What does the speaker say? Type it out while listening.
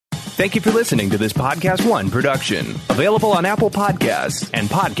Thank you for listening to this Podcast One production. Available on Apple Podcasts and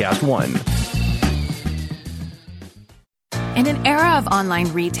Podcast One. In an era of online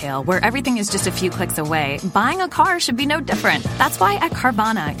retail where everything is just a few clicks away, buying a car should be no different. That's why at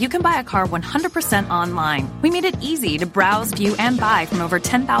Carvana, you can buy a car 100% online. We made it easy to browse, view, and buy from over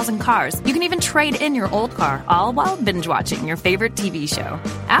 10,000 cars. You can even trade in your old car, all while binge-watching your favorite TV show.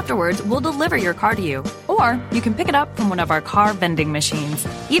 Afterwards, we'll deliver your car to you. Or you can pick it up from one of our car vending machines.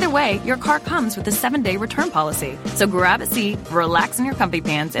 Either way, your car comes with a 7-day return policy. So grab a seat, relax in your comfy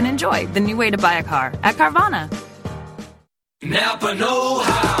pants, and enjoy the new way to buy a car at Carvana. Napa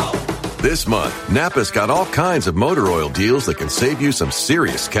know-how. This month, Napa's got all kinds of motor oil deals that can save you some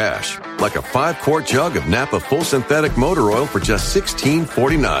serious cash. Like a 5-quart jug of Napa full synthetic motor oil for just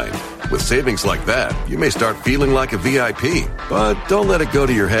 $16.49. With savings like that, you may start feeling like a VIP. But don't let it go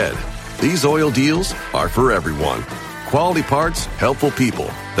to your head. These oil deals are for everyone. Quality parts, helpful people.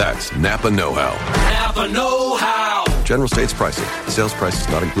 That's Napa know-how. Napa know-how. General states pricing. Sales prices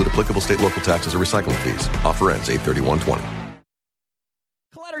not include applicable state, local taxes, or recycling fees. Offer ends 8/31/20.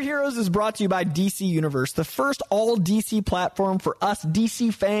 Collider Heroes is brought to you by DC Universe, the first all-DC platform for us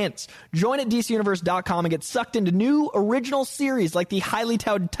DC fans. Join at DCUniverse.com and get sucked into new original series like the highly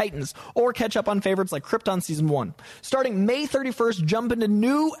touted Titans, or catch up on favorites like Krypton Season 1. Starting May 31st, jump into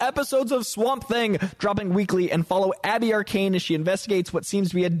new episodes of Swamp Thing, dropping weekly, and follow Abby Arcane as she investigates what seems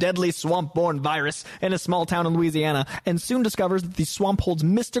to be a deadly swamp-borne virus in a small town in Louisiana, and soon discovers that the swamp holds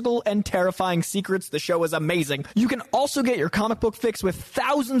mystical and terrifying secrets. The show is amazing. You can also get your comic book fix with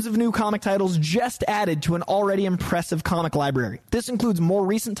thousands of new comic titles just added to an already impressive comic library. This includes more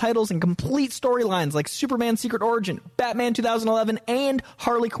recent titles and complete storylines like Superman Secret Origin, Batman 2011, and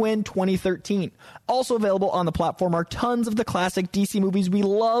Harley Quinn 2013. Also available on the platform are tons of the classic DC movies we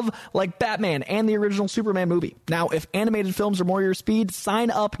love, like Batman and the original Superman movie. Now, if animated films are more your speed, sign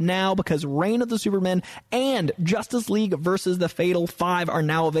up now because Reign of the Supermen and Justice League vs. the Fatal 5 are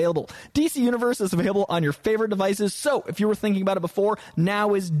now available. DC Universe is available on your favorite devices, so if you were thinking about it before,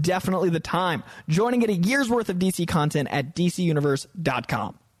 now is definitely the time. Join and get a year's worth of DC content at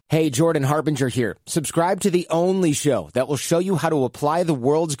DCUniverse.com. Hey, Jordan Harbinger here. Subscribe to the only show that will show you how to apply the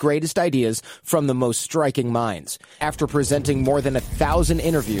world's greatest ideas from the most striking minds. After presenting more than 1,000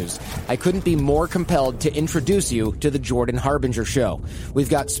 interviews, I couldn't be more compelled to introduce you to the Jordan Harbinger Show. We've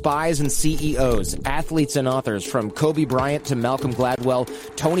got spies and CEOs, athletes and authors, from Kobe Bryant to Malcolm Gladwell,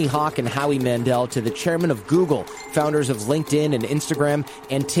 Tony Hawk and Howie Mandel, to the chairman of Google, founders of LinkedIn and Instagram,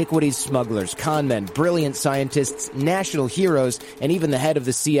 antiquities smugglers, conmen, brilliant scientists, national heroes, and even the head of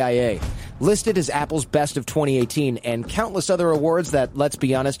the CIA. Listed as Apple's best of 2018 and countless other awards that, let's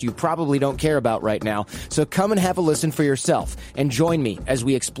be honest, you probably don't care about right now. So come and have a listen for yourself and join me as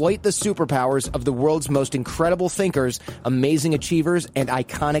we exploit the superpowers of the world's most incredible thinkers, amazing achievers, and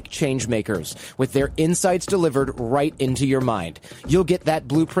iconic change makers with their insights delivered right into your mind. You'll get that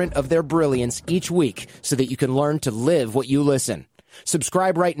blueprint of their brilliance each week so that you can learn to live what you listen.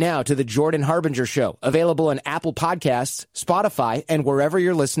 Subscribe right now to The Jordan Harbinger Show, available on Apple Podcasts, Spotify, and wherever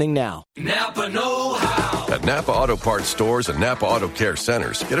you're listening now. Napa know-how. At Napa Auto Parts stores and Napa Auto Care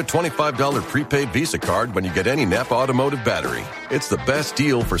centers, get a $25 prepaid Visa card when you get any Napa Automotive battery. It's the best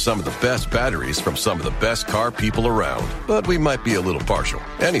deal for some of the best batteries from some of the best car people around. But we might be a little partial.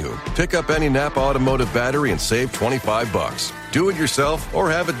 Anywho, pick up any Napa Automotive battery and save $25. Do it yourself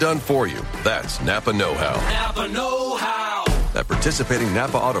or have it done for you. That's Napa know-how. Napa know-how. At participating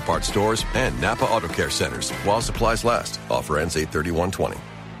Napa Auto Parts stores and Napa Auto Care centers while supplies last. Offer ends 8/31/20.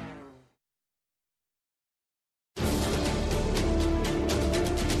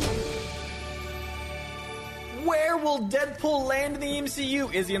 Where will Deadpool land in the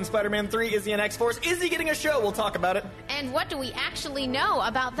MCU? Is he in Spider-Man 3? Is he in X-Force? Is he getting a show? We'll talk about it. And what do we actually know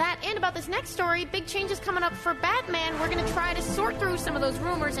about that and about this next story? Big changes coming up for Batman. We're going to try to sort through some of those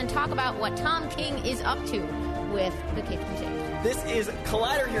rumors and talk about what Tom King is up to with the Caped Crusade. This is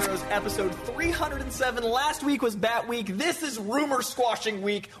Collider Heroes episode 307. Last week was Bat Week. This is Rumor Squashing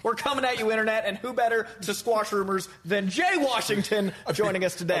Week. We're coming at you, Internet, and who better to squash rumors than Jay Washington joining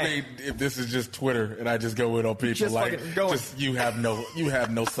us today? I mean, if this is just Twitter and I just go in on people, Just like, fucking go in. you have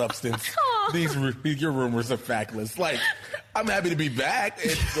no substance. Your rumors are factless. Like, I'm happy to be back.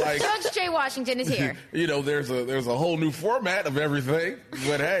 It's like Judge Jay Washington is here. You know, there's a whole new format of everything.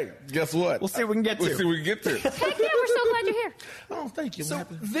 But hey, guess what? We'll see what we can get to. We'll see what we can get to. Heck yeah, we're so glad you're here. Oh, thank you. So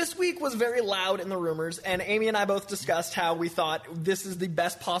this week was very loud in the rumors, and Amy and I both discussed how we thought this is the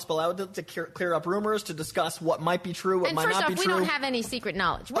best possible outlet to clear up rumors, to discuss what might be true, what might not be true. And first off, we don't have any secret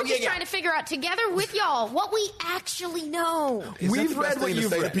knowledge. We're just trying to figure out together with y'all what we actually know. We've read what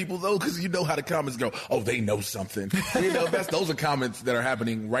you've read. To people, though, because you know how the comments go, oh, they know something. Those are comments that are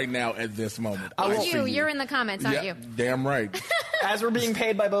happening right now at this moment. You're in the comments, aren't you? Damn right. As we're being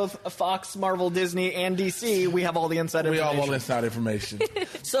paid by both Fox, Marvel, Disney, and DC, we have all the inside information. We have all the inside information.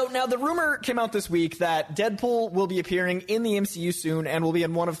 So now the rumor came out this week that Deadpool will be appearing in the MCU soon and will be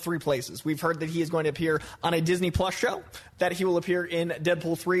in one of three places. We've heard that he is going to appear on a Disney Plus show, that he will appear in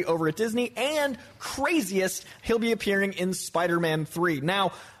Deadpool 3 over at Disney, and craziest, he'll be appearing in Spider-Man 3.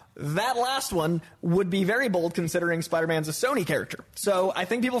 Now, that last one would be very bold considering Spider-Man's a Sony character. So I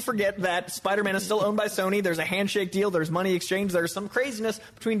think people forget that Spider-Man is still owned by Sony. There's a handshake deal. There's money exchange. There's some craziness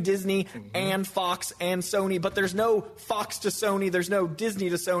between Disney and Fox and Sony, but there's no Fox to Sony. There's no Disney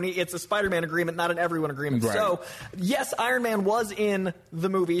to Sony. It's a Spider-Man agreement, not an everyone agreement. Right. So yes, Iron Man was in the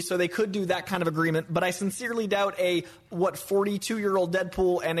movie, so they could do that kind of agreement, but I sincerely doubt 42-year-old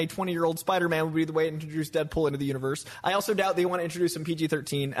Deadpool and a 20-year-old Spider-Man would be the way to introduce Deadpool into the universe. I also doubt they want to introduce him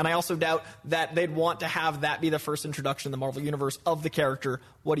PG-13, and I also doubt that they'd want to have that be the first introduction in the Marvel Universe of the character.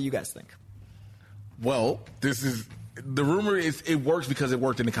 What do you guys think? Well, the rumor is it works because it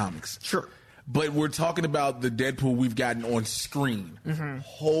worked in the comics. Sure. But we're talking about the Deadpool we've gotten on screen.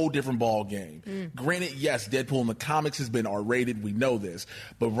 Whole different ball game. Granted, yes, Deadpool in the comics has been R-rated. We know this.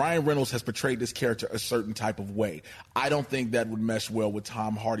 But Ryan Reynolds has portrayed this character a certain type of way. I don't think that would mesh well with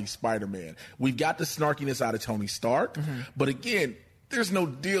Tom Hardy's Spider-Man. We've got the snarkiness out of Tony Stark. But again, there's no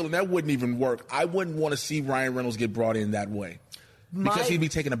deal, and that wouldn't even work. I wouldn't want to see Ryan Reynolds get brought in that way. Because he'd be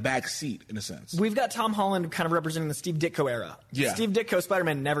taking a back seat, in a sense. We've got Tom Holland kind of representing the Steve Ditko era. Yeah. Steve Ditko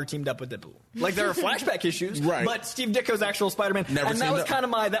Spider-Man never teamed up with Deadpool. Like, there are flashback issues, right. But Steve Ditko's actual Spider-Man, and that was kind of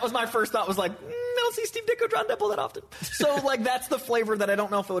my first thought was like, I don't see Steve Ditko draw Deadpool that often. So, like, that's the flavor that I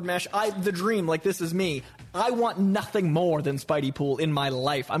don't know if it would mesh. The dream, like, this is me. I want nothing more than Spidey Pool in my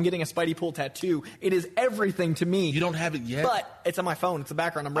life. I'm getting a Spidey Pool tattoo. It is everything to me. You don't have it yet? But it's on my phone. It's the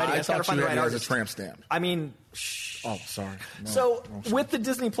background. I'm ready. I just got to find the right artist. As a tramp stamp. I mean... Oh, sorry. No, so, with the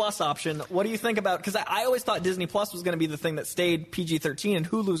Disney Plus option, what do you think about... Because I always thought Disney Plus was going to be the thing that stayed PG-13, and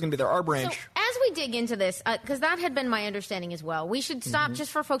Hulu was going to be their R branch. So, as we dig into this, because that had been my understanding as well, we should stop,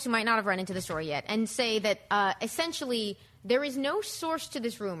 just for folks who might not have run into the story yet, and say that essentially... there is no source to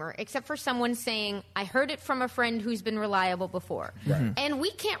this rumor except for someone saying, I heard it from a friend who's been reliable before. Right. And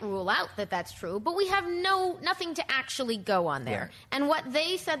we can't rule out that that's true, but we have nothing to actually go on there. Right. And what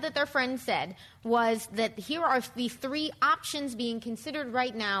they said that their friend said was that here are the three options being considered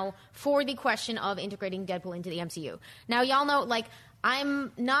right now for the question of integrating Deadpool into the MCU. Now, y'all know, like,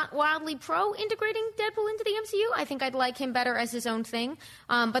 I'm not wildly pro integrating Deadpool into the MCU. I think I'd like him better as his own thing.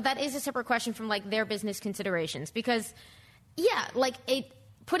 But that is a separate question from, like, their business considerations. Because... yeah, like,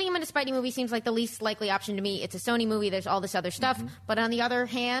 putting him in a Spidey movie seems like the least likely option to me. It's a Sony movie. There's all this other stuff. But on the other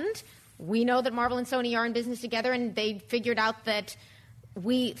hand, we know that Marvel and Sony are in business together, and they figured out that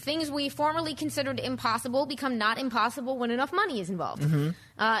things we formerly considered impossible become not impossible when enough money is involved.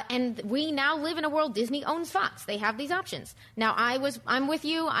 And we now live in a world. Disney owns Fox. They have these options. Now, I'm with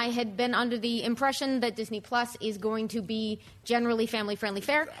you. I had been under the impression that Disney Plus is going to be generally family-friendly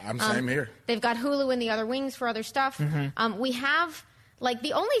fare. I'm same here. They've got Hulu in the other wings for other stuff. We have... like,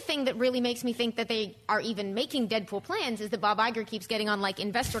 the only thing that really makes me think that they are even making Deadpool plans is that Bob Iger keeps getting on, like,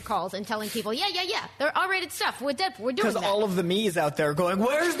 investor calls and telling people, yeah, they're R-rated stuff with Deadpool. We're doing that. Because all of the me's out there going,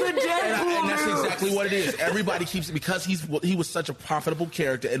 where's the Deadpool? And that's exactly what it is. Everybody keeps it because he was such a profitable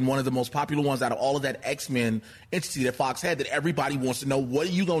character and one of the most popular ones out of all of that X-Men entity that Fox had, that everybody wants to know, what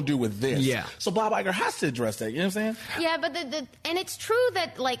are you going to do with this? Yeah. So Bob Iger has to address that. You know what I'm saying? Yeah, but and it's true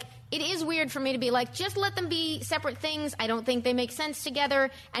that, like, it is weird for me to be like, just let them be separate things. I don't think they make sense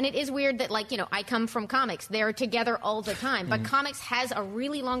together. And it is weird that, like, you know, I come from comics. They're together all the time. But comics has a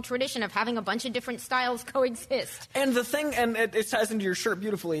really long tradition of having a bunch of different styles coexist. And the thing, and it ties into your shirt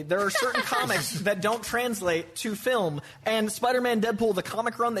beautifully, there are certain comics that don't translate to film. And Spider-Man Deadpool, the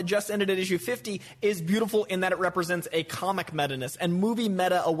comic run that just ended at issue 50, is beautiful in that it represents a comic meta-ness. And movie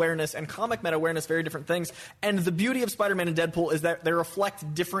meta-awareness and comic meta-awareness, very different things. And the beauty of Spider-Man and Deadpool is that they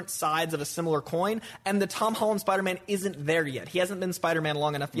reflect different sides of a similar coin, and the Tom Holland Spider-Man isn't there yet. He hasn't been Spider-Man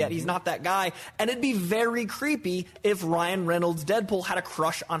long enough yet. He's not that guy, and it'd be very creepy if Ryan Reynolds' Deadpool had a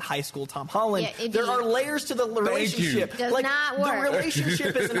crush on high school Tom Holland. Yeah, there are layers to the relationship. Does not work. The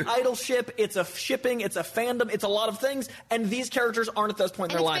relationship is an idolship, it's a shipping, it's a fandom, it's a lot of things, and these characters aren't at those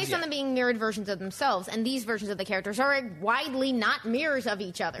point in their lives yet. It's based on them being mirrored versions of themselves, and these versions of the characters are widely not mirrors of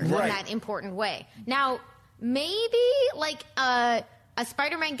each other in that important way. Now, maybe like a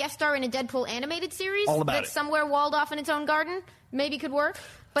Spider-Man guest star in a Deadpool animated series that's somewhere walled off in its own garden maybe could work.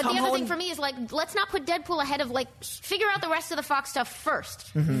 But the other thing for me is, like, let's not put Deadpool ahead of, like, figure out the rest of the Fox stuff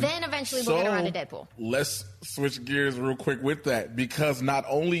first. Then eventually we'll get around to Deadpool. Let's switch gears real quick with that, because not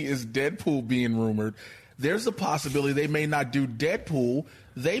only is Deadpool being rumored, there's a possibility they may not do Deadpool.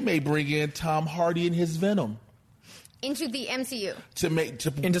 They may bring in Tom Hardy and his Venom. Into the MCU.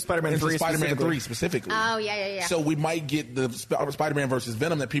 Into Spider-Man 3 specifically. Oh, yeah. So we might get the Spider-Man versus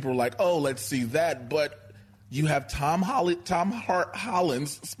Venom that people are like, oh, let's see that, but... You have Tom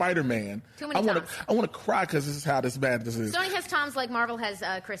Holland's Spider-Man. Too many Toms. I want to cry because this is how bad this is. Sony has Toms like Marvel has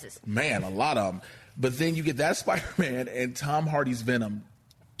Chris's. Man, a lot of them. But then you get that Spider-Man and Tom Hardy's Venom.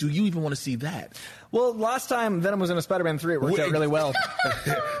 Do you even want to see that? Well, last time Venom was in a Spider-Man 3, it worked out really well.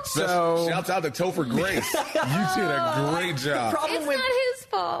 So shouts out to Topher Grace. You did a great job. It's not his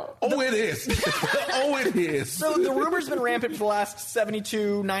fault. Oh, it is. It is. So the rumor's been rampant for the last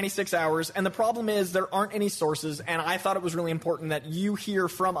 72, 96 hours, and the problem is there aren't any sources, and I thought it was really important that you hear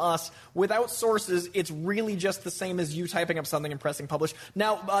from us. Without sources, it's really just the same as you typing up something and pressing publish.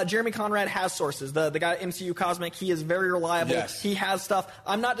 Now, Jeremy Conrad has sources. The guy at MCU Cosmic, he is very reliable. Yes. He has stuff.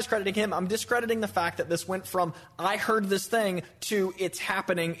 I'm not discrediting him. I'm discrediting the fact that this went from I heard this thing to it's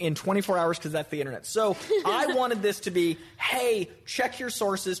happening in 24 hours because that's the internet. So I wanted this to be, hey, check your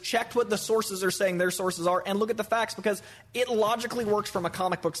sources, check what the sources are saying their sources are, and look at the facts, because it logically works from a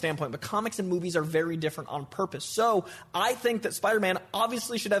comic book standpoint. But comics and movies are very different on purpose. So I think that Spider-Man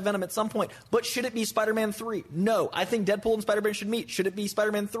obviously should have Venom at some point, but should it be Spider-Man 3? No. I think Deadpool and Spider-Man should meet. Should it be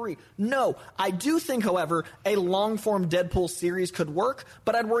Spider-Man 3? No. I do think, however, a long-form Deadpool series could work,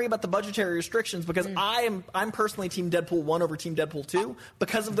 but I'd worry about the budgetary restrictions, because I'm personally Team Deadpool 1 over Team Deadpool 2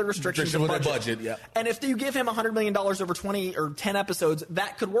 because of the restrictions of budget. Yeah. And if you give him $100 million over 20 or 10 episodes,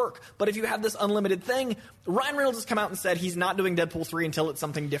 that could work. But if you have this unlimited thing, Ryan Reynolds has come out and said he's not doing Deadpool 3 until it's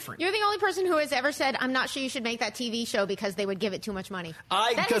something different. You're the only person who has ever said, I'm not sure you should make that TV show because they would give it too much money.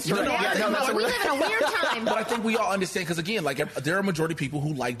 We live in a weird time. But I think we all understand, because again, like, there are a majority of people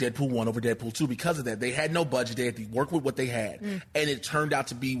who like Deadpool 1 over Deadpool 2 because of that. They had no budget. They had to work with what they had. And it turned out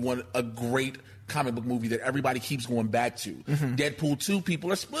to be a great comic book movie that everybody keeps going back to. Deadpool 2, people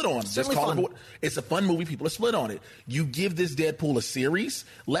are split on. It's a fun movie. People are split on it. You give this Deadpool a series,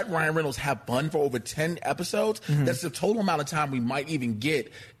 let Ryan Reynolds have fun for over 10 episodes. That's the total amount of time we might even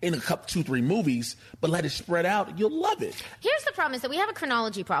get in a couple, 2-3 movies, but let it spread out. You'll love it. Here's the problem, is that we have a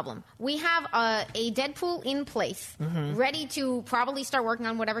chronology problem. We have a Deadpool in place, ready to probably start working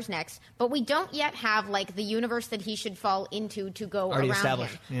on whatever's next, but we don't yet have, like, the universe that he should fall into to go already around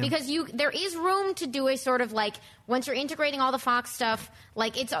established. him. Because there is room to do a sort of, like, once you're integrating all the Fox stuff,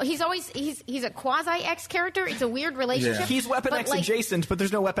 like, he's a quasi X character. It's a weird relationship. Yeah. He's Weapon X adjacent, but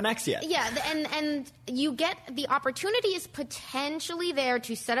there's no Weapon X yet. Yeah, and you get the opportunity is potentially there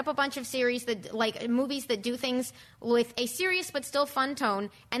to set up a bunch of series that, like, movies that do things with a serious but still fun tone,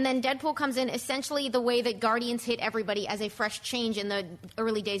 and then Deadpool comes in essentially the way that Guardians hit everybody as a fresh change in the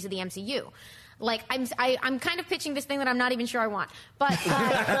early days of the MCU. Like, I'm kind of pitching this thing that I'm not even sure I want. But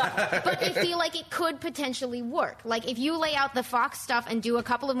but I feel like it could potentially work. Like, if you lay out the Fox stuff and do a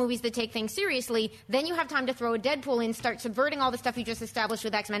couple of movies that take things seriously, then you have time to throw a Deadpool in, start subverting all the stuff you just established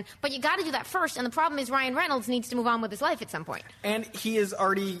with X-Men. But you got to do that first. And the problem is Ryan Reynolds needs to move on with his life at some point. And he is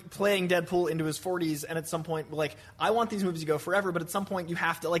already playing Deadpool into his 40s. And at some point, like, I want these movies to go forever. But at some point, you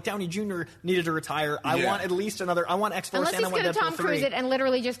have to, like, Downey Jr. needed to retire. I want at least another. I want X-Force and I want Deadpool 3. Unless he's going to Tom Cruise it and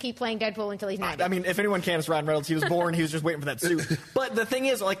literally just keep playing Deadpool until he's 90. I mean, if anyone can, it's Ryan Reynolds. He was born. He was just waiting for that suit. But the thing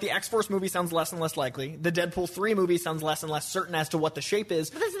is, like, the X-Force movie sounds less and less likely. The Deadpool 3 movie sounds less and less certain as to what the shape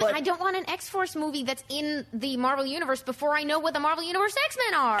is. But I don't want an X-Force movie that's in the Marvel Universe before I know what the Marvel Universe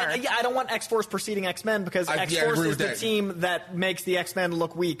X-Men are. And, I don't want X-Force preceding X-Men, because X-Force is the team that makes the X-Men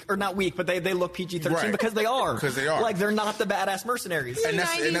look weak. Or not weak, but they look PG-13 because they are. Because they are. Like, they're not the badass mercenaries. And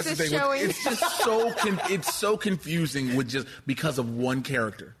that's the thing. It's just so confusing with just because of one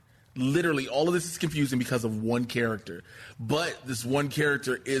character. Literally, all of this is confusing because of one character. But this one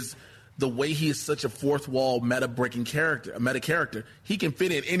character is the way he is such a fourth wall meta-breaking character, a meta character. He can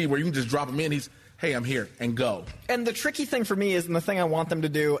fit in anywhere. You can just drop him in. He's, hey, I'm here, and go. And the tricky thing for me is, and the thing I want them to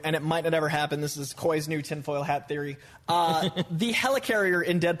do, and it might not ever happen, this is Koi's new tinfoil hat theory, the helicarrier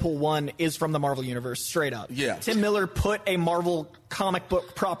in Deadpool 1 is from the Marvel Universe, straight up. Yeah. Tim Miller put a Marvel comic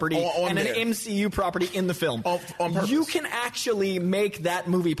book property and an MCU property in the film. On purpose. You can actually make that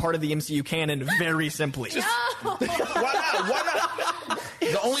movie part of the MCU canon very simply. No! Why not?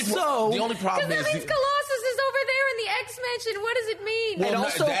 The only problem is... Because that means Colossus is over there in the X-Mention. What does it mean?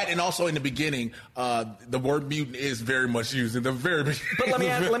 Well, And also in the beginning, the word mutant is very much used in the very beginning.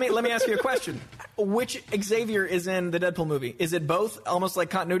 But let me ask you a question. Which Xavier is in the Deadpool movie? Is it both? Almost like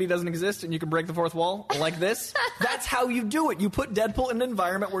continuity doesn't exist and you can break the fourth wall like this? That's how you do it. You put Deadpool in an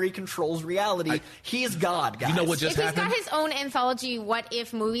environment where he controls reality. He's God, guys. You know what just if happened? he's got his own anthology what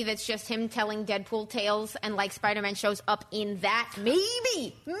if movie that's just him telling Deadpool tales and like Spider-Man shows up in that,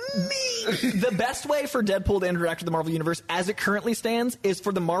 maybe. The best way for Deadpool to interact with the Marvel Universe as it currently stands is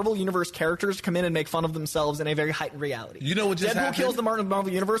for the Marvel Universe characters to come in and make fun of themselves in a very heightened reality. You know what just happened? Deadpool kills the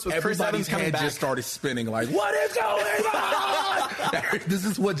Marvel Universe with Chris Evans coming head back. just started spinning like, what is going on? This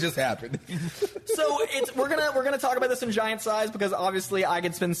is what just happened. So we're gonna talk about this in giant size because obviously I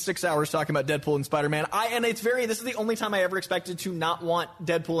could spend 6 hours talking about Deadpool and Spider-Man. This is the only time I ever expected to not want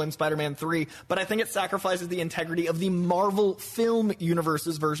Deadpool and Spider-Man 3, but I think it sacrifices the integrity of the Marvel film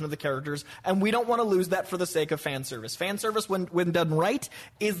universe's version of the characters, and we don't want to lose that for the sake of fan service. Fan service, when done right,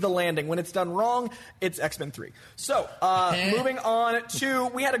 is the landing. When it's done wrong, it's X-Men 3. So, moving on to,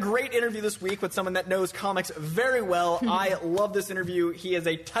 we had a great interview this week with someone that knows comics very well. I love this interview. He is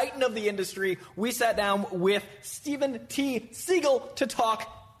a titan of the industry. We sat down with Steven T. Siegel to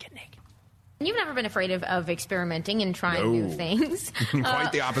talk Get Naked. You've never been afraid of experimenting and trying new things.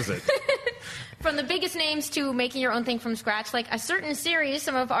 Quite the opposite. From the biggest names to making your own thing from scratch, like a certain series,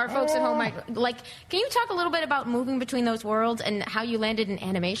 some of our folks at home might like. Can you talk a little bit about moving between those worlds and how you landed in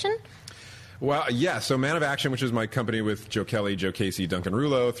animation? Well, yeah. So Man of Action, which is my company with Joe Kelly, Joe Casey, Duncan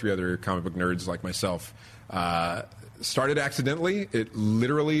Rulo, 3 other comic book nerds like myself, started accidentally. It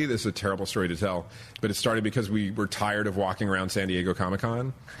literally, this is a terrible story to tell, but it started because we were tired of walking around San Diego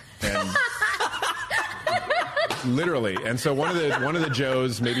Comic-Con. And literally. And so one of the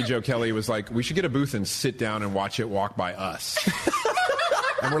Joes, maybe Joe Kelly, was like, we should get a booth and sit down and watch it walk by us.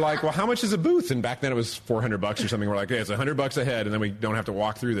 And we're like, well, how much is a booth? And back then it was $400 or something. We're like, hey, it's $100 a head, and then we don't have to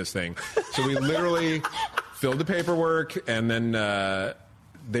walk through this thing. So we literally filled the paperwork, and then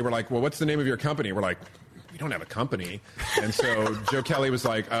they were like, well, what's the name of your company? We're like, we don't have a company. And so Joe Kelly was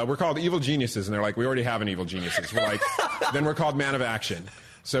like, we're called Evil Geniuses. And they're like, we already have an Evil Geniuses. We're like, then we're called Man of Action.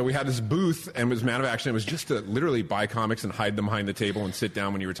 So we had this booth, and it was Man of Action. It was just to literally buy comics and hide them behind the table and sit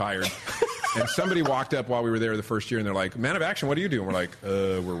down when you were tired. And somebody walked up while we were there the first year, and they're like, Man of Action, what do you do? And we're like,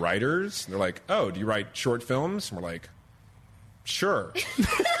 we're writers. And they're like, oh, do you write short films? And we're like, sure.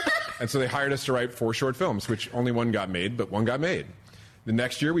 And so they hired us to write 4 short films, which only one got made, but one got made. The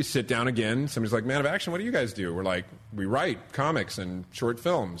next year, we sit down again. Somebody's like, Man of Action, what do you guys do? We're like, we write comics and short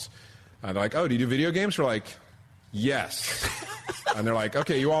films. They're like, oh, do you do video games? We're like, yes. And they're like,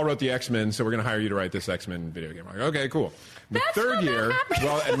 okay, you all wrote the X-Men, so we're going to hire you to write this X-Men video game. I'm like, okay, cool. The third year,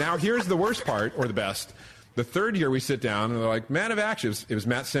 well, and now here's the worst part, or the best. The third year, we sit down, and they're like, Man of Action. It was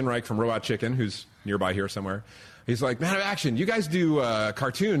Matt Sinreich from Robot Chicken, who's nearby here somewhere. He's like, Man of Action, you guys do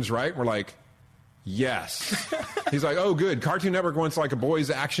cartoons, right? We're like, yes. He's like, oh, good. Cartoon Network wants like a boys'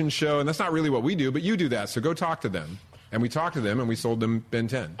 action show, and that's not really what we do, but you do that, so go talk to them. And we talked to them, and we sold them Ben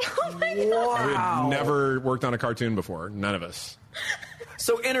 10. Oh, my God. Wow. We had never worked on a cartoon before. None of us.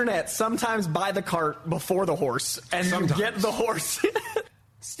 So internet, sometimes buy the cart before the horse, and Sometimes. you get the horse.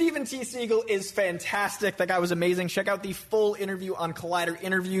 Steven T. Siegel is fantastic. That guy was amazing. Check out the full interview on Collider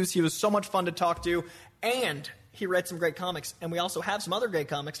Interviews. He was so much fun to talk to, and he read some great comics. And we also have some other great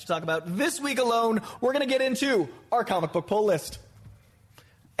comics to talk about. This week alone, we're going to get into our comic book pull list.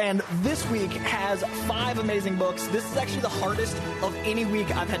 And this week has 5 amazing books. This is actually the hardest of any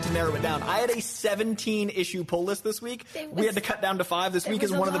week I've had to narrow it down. I had a 17-issue pull list this week. We had to cut down to 5. This week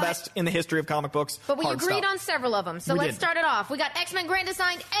is one of the best in the history of comic books. But we Hard agreed stop. on several of them. So We let's did. start it off. We got X-Men Grand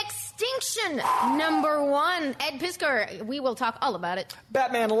Design Extinction #1. Ed Piskor. We will talk all about it.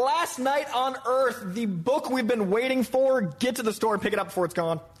 Batman Last Night on Earth, the book we've been waiting for. Get to the store and pick it up before it's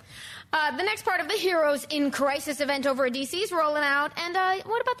gone. The next part of the Heroes in Crisis event over at DC is rolling out. And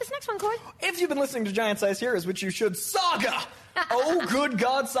what about this next one, Corey? If you've been listening to Giant Size Heroes, which you should, Saga! Oh, good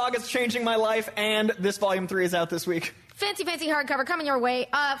God, Saga's changing my life, and this volume 3 is out this week. Fancy hardcover coming your way,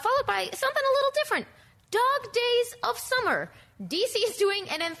 followed by something a little different. Dog Days of Summer. DC is doing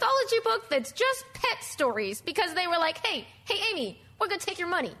an anthology book that's just pet stories because they were like, hey, Amy, we're going to take your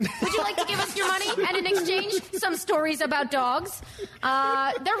money. Would you like to give us your money and in exchange some stories about dogs?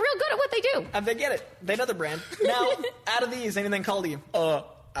 They're real good at what they do. They get it. They know the brand. Now, out of these, anything called to you?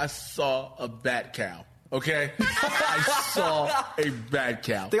 I saw a bat cow. Okay? I saw a bat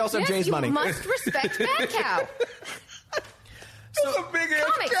cow. They also have Jay's money. You must respect Bad Cow. It's a big ass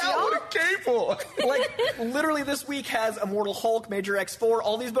comics, cow y'all. with a cape Well, like, literally this week has Immortal Hulk, Major X4.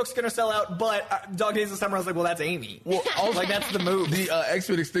 All these books are going to sell out, but Dog Days of Summer, I was like, well, that's Amy. Well, like, that's the move. The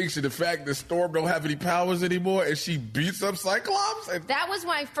X-Men Extinction, the fact that Storm don't have any powers anymore and she beats up Cyclops. That was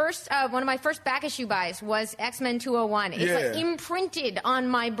my first, one of my first back issue buys was X-Men 201. It's like imprinted on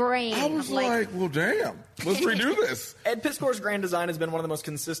my brain. I was like, well, damn. Let's redo this. Ed Piskor's Grand Design has been one of the most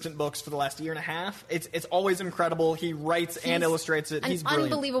consistent books for the last year and a half. It's always incredible. He writes and illustrates it. He's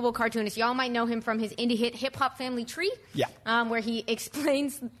brilliant. Unbelievable cartoonist. Y'all might know him from his indie hit Hip Hop Family Tree. Yeah. Where he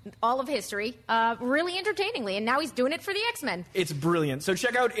explains all of history really entertainingly. And now he's doing it for the X-Men. It's brilliant. So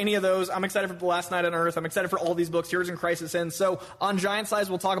check out any of those. I'm excited for The Last Night on Earth. I'm excited for all these books. Heroes in Crisis Ends. So on Giant Size,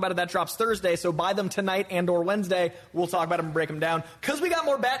 we'll talk about it. That drops Thursday. So buy them tonight and or Wednesday. We'll talk about them and break them down. Because we got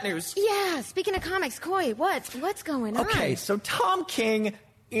more Bat news. Yeah. Speaking of comics, Coy, what's going on? Okay, so Tom King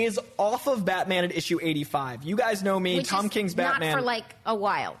is off of Batman at issue 85. You guys know me. Which Tom is King's Batman. Not for like a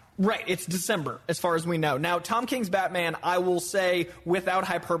while. Right, it's December, as far as we know. Now, Tom King's Batman, I will say, without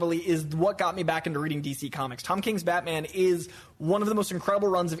hyperbole, is what got me back into reading DC Comics. Tom King's Batman is one of the most incredible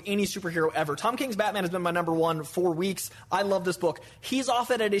runs of any superhero ever. Tom King's Batman has been my number one for weeks. I love this book. He's off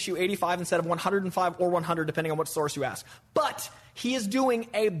it at issue 85 instead of 105 or 100, depending on what source you ask. But he is doing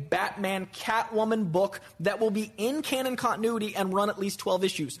a Batman Catwoman book that will be in canon continuity and run at least 12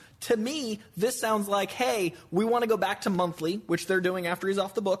 issues. To me, this sounds like, hey, we want to go back to monthly, which they're doing after he's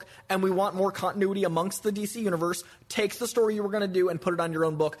off the book, and we want more continuity amongst the DC universe. Take the story you were going to do and put it on your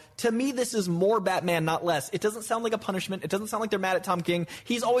own book. To me, this is more Batman, not less. It doesn't sound like a punishment. It doesn't sound like they're mad at Tom King.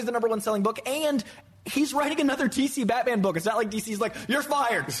 He's always the number one selling book, and he's writing another DC Batman book. It's not like DC's like, you're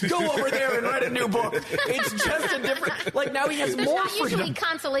fired. Go over there and write a new book. It's just a different, like, now he has There's more not freedom. usually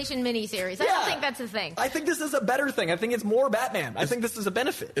consolation miniseries. I don't think that's a thing. I think this is a better thing. I think it's more Batman. I think this is a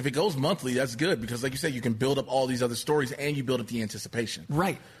benefit. If it goes monthly, that's good because, like you said, you can build up all these other stories and you build up the anticipation.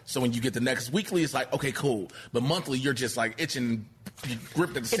 Right. So when you get the next weekly, it's like, okay, cool. But monthly, you're just like itching,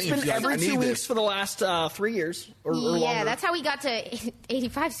 gripped at the It's seams. been You're every like, I 2 need weeks this. for the last 3 years or longer. Yeah, that's how we got to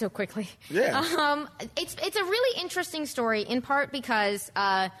 85 so quickly. Yeah. It's a really interesting story, in part because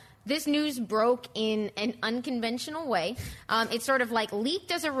this news broke in an unconventional way. It sort of like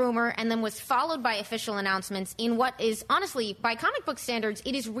leaked as a rumor and then was followed by official announcements in what is, honestly, by comic book standards,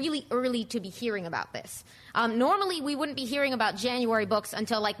 it is really early to be hearing about this. Normally, we wouldn't be hearing about January books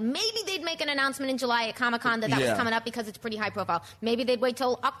until, like, maybe they'd make an announcement in July at Comic-Con that was coming up because it's pretty high profile. Maybe they'd wait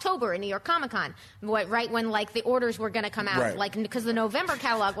till October in New York Comic-Con, right when, like, the orders were going to come out. Right. Like, because the November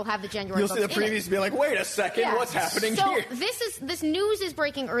catalog will have the January You'll books see the in it. previews and be like, wait a second, what's happening so here? This news is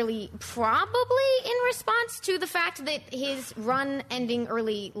breaking early, probably in response to the fact that his run ending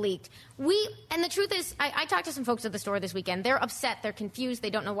early leaked. And the truth is, I talked to some folks at the store this weekend. They're upset, they're confused, they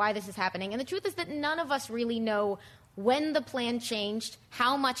don't know why this is happening. And the truth is that none of us really know when the plan changed,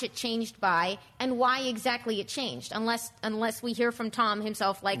 how much it changed by, and why exactly it changed, unless we hear from Tom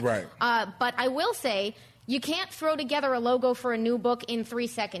himself. Like, right. But I will say, you can't throw together a logo for a new book in 3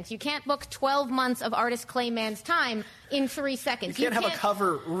 seconds. You can't book 12 months of artist Clayman's time in 3 seconds. You can't have a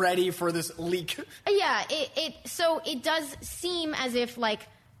cover ready for this leak. Yeah, so it does seem as if, like,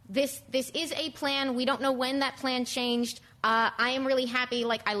 this is a plan. We don't know when that plan changed. I am really happy.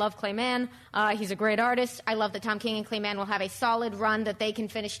 Like, I love Clayman. He's a great artist. I love that Tom King and Clayman will have a solid run that they can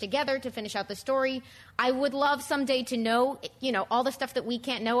finish together to finish out the story. I would love someday to know, all the stuff that we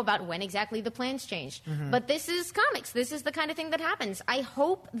can't know about when exactly the plans changed. Mm-hmm. But this is comics. This is the kind of thing that happens. I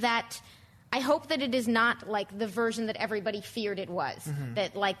hope that it is not like the version that everybody feared it was, mm-hmm.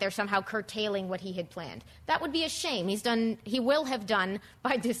 that like they're somehow curtailing what he had planned. That would be a shame. He will have done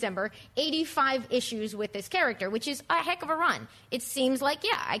by December 85 issues with this character, which is a heck of a run. It seems like,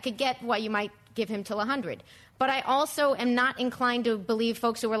 I could get why you might give him till 100. But I also am not inclined to believe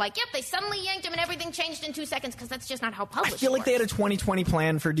folks who were like, yep, they suddenly yanked him and everything changed in 2 seconds, because that's just not how publishing I feel like works. they had a 2020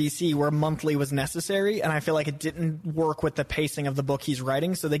 plan for DC where monthly was necessary, and I feel like it didn't work with the pacing of the book he's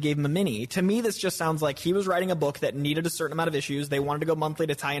writing, so they gave him a mini. To me, this just sounds like he was writing a book that needed a certain amount of issues. They wanted to go monthly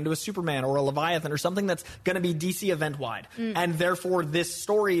to tie into a Superman or a Leviathan or something that's going to be DC event-wide. And therefore, this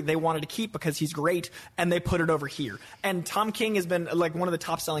story they wanted to keep because he's great, and they put it over here. And Tom King has been like one of the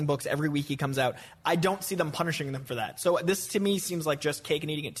top-selling books every week he comes out. I don't see them punishing them for that. So this, to me, seems like just cake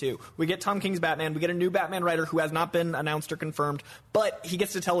and eating it, too. We get Tom King's Batman. We get a new Batman writer who has not been announced or confirmed, but he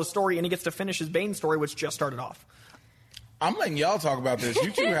gets to tell his story, and he gets to finish his Bane story, which just started off. I'm letting y'all talk about this. You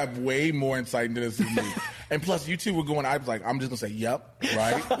two have way more insight into this than me. And plus, you two were going, I was like, I'm just going to say, yep,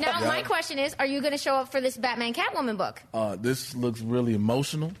 right? Now, my question is, are you going to show up for this Batman Catwoman book? This looks really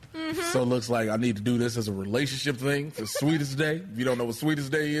emotional. So it looks like I need to do this as a relationship thing for Sweetest Day. If you don't know what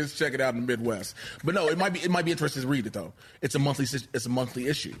Sweetest Day is, check it out in the Midwest. But no, it might be interesting to read it, though. It's a monthly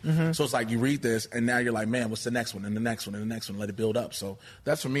issue. So it's like you read this, and now you're like, man, what's the next one, and the next one, and the next one, let it build up. So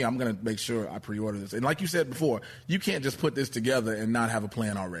that's for me. I'm going to make sure I pre-order this. And like you said before, you can't just put this together and not have a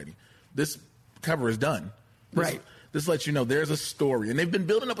plan already. This cover is done. This lets you know there's a story. And they've been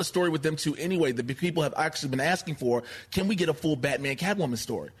building up a story with them, too, anyway, that people have actually been asking for. Can we get a full Batman Catwoman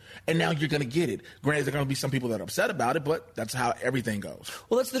story? And now you're going to get it. Granted, there are going to be some people that are upset about it, but that's how everything goes.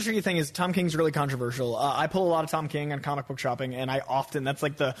 Well, that's the tricky thing is Tom King's really controversial. I pull a lot of Tom King on comic book shopping, and that's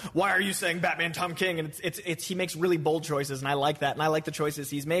like why are you saying Batman Tom King? And it's he makes really bold choices, and I like that, and I like the choices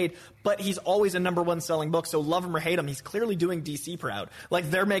he's made, but he's always a #1 selling book, so love him or hate him, he's clearly doing DC proud. Like,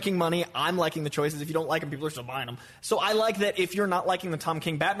 they're making money, I'm liking the choices. If you don't like them, people are still buying them. So I like that if you're not liking the Tom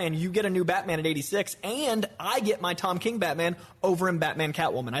King Batman, you get a new Batman at 86, and I get my Tom King Batman over in Batman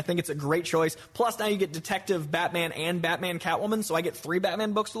Catwoman. I think it's a great choice. Plus, now you get Detective Batman and Batman Catwoman, so I get 3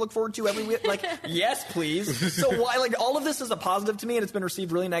 Batman books to look forward to every week. Like, yes, please. So why? Like, all of this is a positive to me, and it's been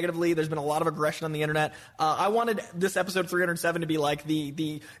received really negatively. There's been a lot of aggression on the internet. I wanted this episode 307 to be like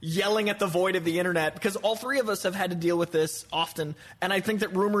the yelling at the void of the internet, because all 3 of us have had to deal with this often, and I think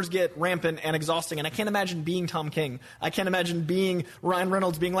that rumors get rampant and exhausting, and I can't imagine being Tom King. I can't imagine being Ryan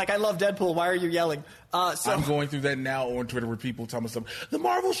Reynolds being like, I love Deadpool, why are you yelling? So I'm going through that now on Twitter with people telling me something. The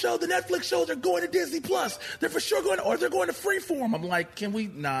Marvel show, the Netflix shows are going to Disney Plus. They're for sure going, or they're going to Freeform. I'm like, can we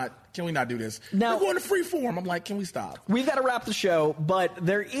not do this? Now, they're going to Freeform. I'm like, can we stop? We've got to wrap the show, but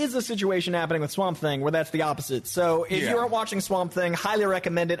there is a situation happening with Swamp Thing where that's the opposite. So if you aren't watching Swamp Thing, highly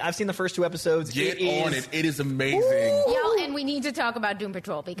recommend it. I've seen the first 2 episodes. Get on it. It is amazing. Y'all, and we need to talk about Doom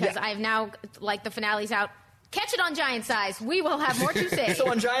Patrol, because I've now, like, the finale's out. Catch it on Giant Size. We will have more to say.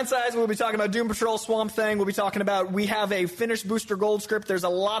 So on Giant Size, we'll be talking about Doom Patrol, Swamp Thing. We'll be talking about, we have a finished Booster Gold script. There's a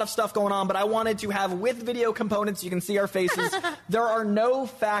lot of stuff going on, but I wanted to have with video components. You can see our faces. There are no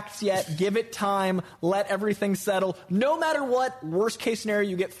facts yet. Give it time. Let everything settle. No matter what, worst case scenario,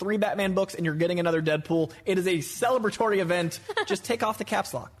 you get 3 Batman books and you're getting another Deadpool. It is a celebratory event. Just take off the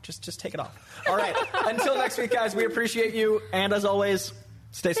caps lock. Just take it off. All right. Until next week, guys, we appreciate you. And as always,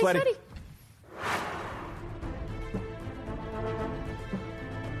 stay sweaty.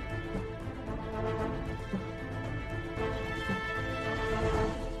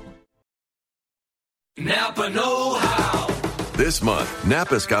 Napa know-how. This month,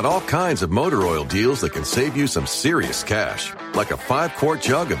 Napa's got all kinds of motor oil deals that can save you some serious cash. Like a 5-quart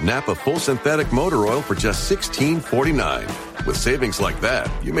jug of Napa full synthetic motor oil for just $16.49. With savings like that,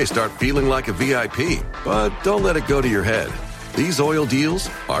 you may start feeling like a VIP. But don't let it go to your head. These oil deals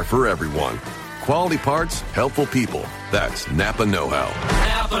are for everyone. Quality parts, helpful people. That's Napa know-how.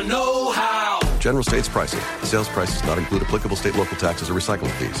 Napa know-how. General States pricing. Sales prices not include applicable state, local taxes, or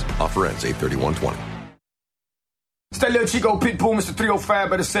recycling fees. Offer ends 8/31/20. It's that little Chico Pitbull, Mr. 305,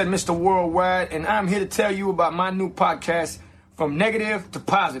 better said Mr. Worldwide, and I'm here to tell you about my new podcast, From Negative to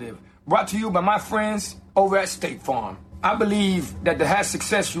Positive, brought to you by my friends over at State Farm. I believe that to have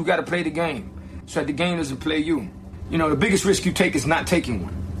success, you got to play the game, so that the game doesn't play you. You know, the biggest risk you take is not taking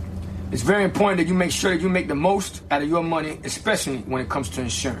one. It's very important that you make sure that you make the most out of your money, especially when it comes to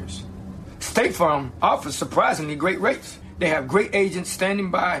insurance. State Farm offers surprisingly great rates. They have great agents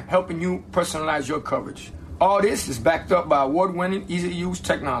standing by helping you personalize your coverage. All this is backed up by award-winning, easy-to-use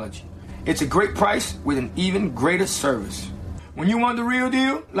technology. It's a great price with an even greater service. When you want the real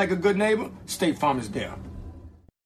deal, like a good neighbor, State Farm is there.